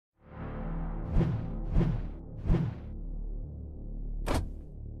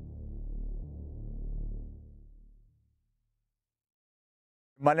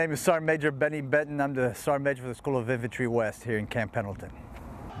My name is Sergeant Major Benny Benton. I'm the Sergeant Major for the School of Infantry West here in Camp Pendleton.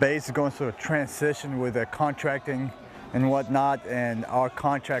 Base is going through a transition with the contracting and whatnot, and our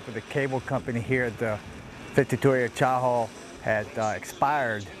contract with the cable company here at the 52 area Chow Hall had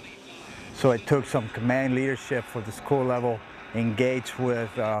expired. So it took some command leadership for the school level, engaged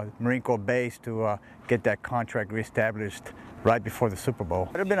with Marine Corps base to get that contract reestablished right before the Super Bowl.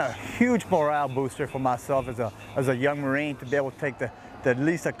 It has been a huge morale booster for myself as a young Marine to be able to take at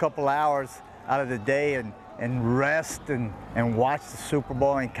least a couple hours out of the day and rest and watch the Super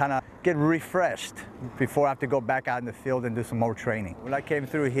Bowl and kind of get refreshed before I have to go back out in the field and do some more training. When I came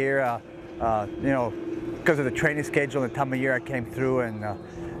through here, because of the training schedule and the time of year I came through, and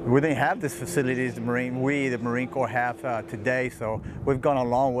we didn't have this facilities the Marine Corps have today, so we've gone a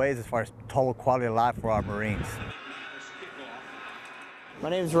long ways as far as total quality of life for our Marines. My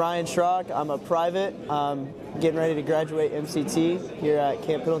name is Ryan Schrock. I'm a private. I'm getting ready to graduate MCT here at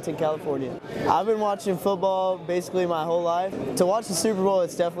Camp Pendleton, California. I've been watching football basically my whole life. To watch the Super Bowl,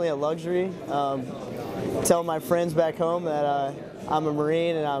 it's definitely a luxury. Tell my friends back home that I'm a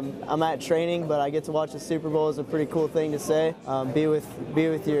Marine and I'm at training, but I get to watch the Super Bowl is a pretty cool thing to say. Be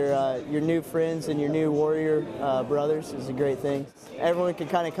with your new friends and your new warrior brothers is a great thing. Everyone can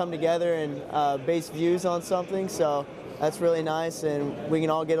kind of come together and base views on something, so that's really nice, and we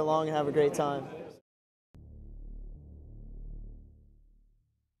can all get along and have a great time.